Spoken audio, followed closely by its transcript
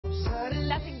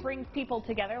Nothing brings people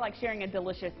together like sharing a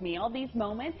delicious meal. These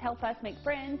moments help us make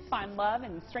friends, find love,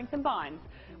 and strengthen bonds.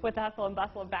 With the hustle and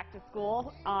bustle of back to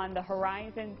school on the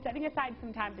horizon, setting aside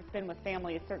some time to spend with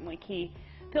family is certainly key.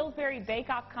 Pillsbury Bake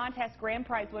Off Contest Grand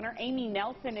Prize winner Amy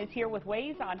Nelson is here with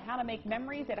ways on how to make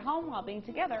memories at home while being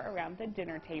together around the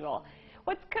dinner table.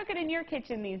 What's cooking in your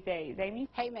kitchen these days, Amy?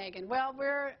 Hey, Megan. Well,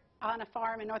 we're on a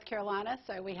farm in North Carolina,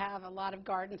 so we have a lot of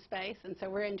garden space, and so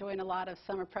we're enjoying a lot of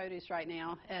summer produce right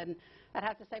now. And I'd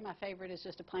have to say my favorite is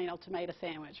just a plain old tomato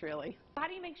sandwich, really. How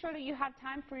do you make sure that you have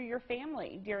time for your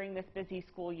family during this busy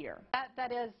school year?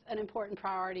 That is an important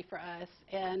priority for us,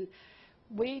 and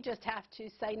we just have to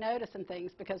say no to some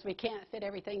things because we can't fit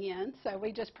everything in, so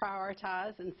we just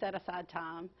prioritize and set aside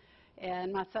time.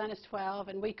 And my son is 12,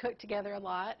 and we cook together a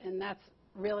lot, and that's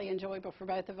really enjoyable for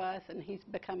both of us, and he's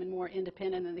becoming more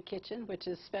independent in the kitchen, which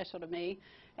is special to me.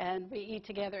 And we eat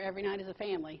together every night as a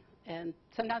family, and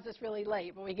sometimes it's really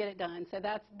late, but we get it done. So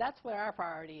that's where our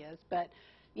priority is. But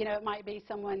you know, it might be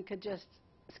someone could just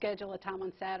schedule a time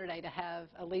on Saturday to have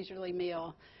a leisurely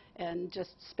meal and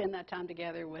just spend that time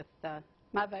together with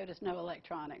my vote is no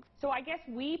electronics. So I guess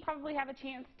we probably have a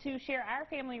chance to share our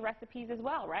family recipes as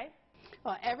well, right?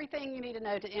 Well, everything you need to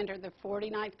know to enter the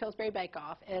 49th Pillsbury Bake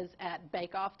Off is at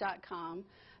bakeoff.com.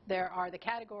 There are the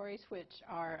categories, which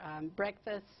are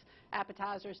breakfasts,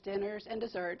 appetizers, dinners, and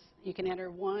desserts. You can enter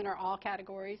one or all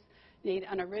categories. You need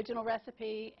an original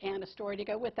recipe and a story to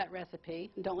go with that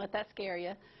recipe. Don't let that scare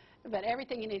you. But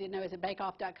everything you need to know is at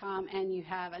bakeoff.com, and you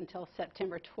have until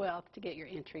September 12th to get your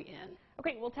entry in.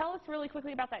 Okay, well, tell us really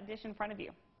quickly about that dish in front of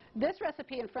you. This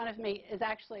recipe in front of me is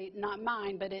actually not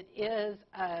mine, but it is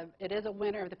a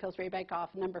winner of the Pillsbury Bake Off,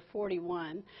 number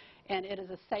 41, and it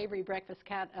is a savory breakfast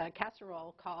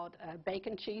casserole called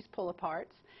Bacon Cheese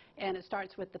Pull-Aparts, and it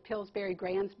starts with the Pillsbury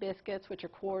Grands biscuits, which are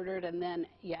quartered, and then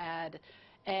you add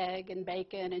egg and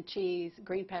bacon and cheese,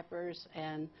 green peppers,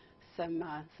 and some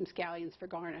scallions for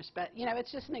garnish. But you know,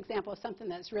 it's just an example of something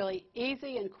that's really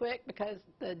easy and quick because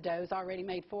the dough's already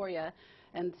made for you,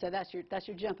 and so that's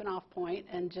your jumping off point,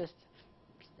 and just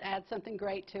add something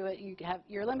great to it.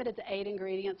 You're limited to 8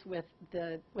 ingredients with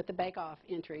the Bake Off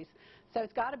entries, so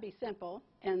it's got to be simple,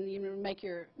 and you make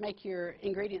your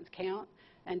ingredients count,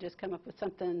 and just come up with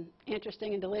something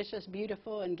interesting and delicious,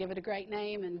 beautiful, and give it a great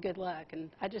name, and good luck. And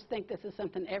I just think this is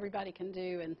something everybody can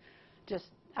do, and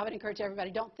I would encourage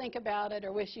everybody, don't think about it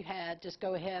or wish you had, just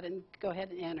go ahead and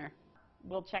enter.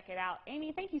 We'll check it out.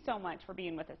 Amy, thank you so much for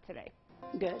being with us today.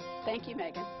 Good. Thank you,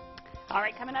 Megan. All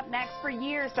right, coming up next, for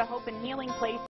years, the Hope and Healing Place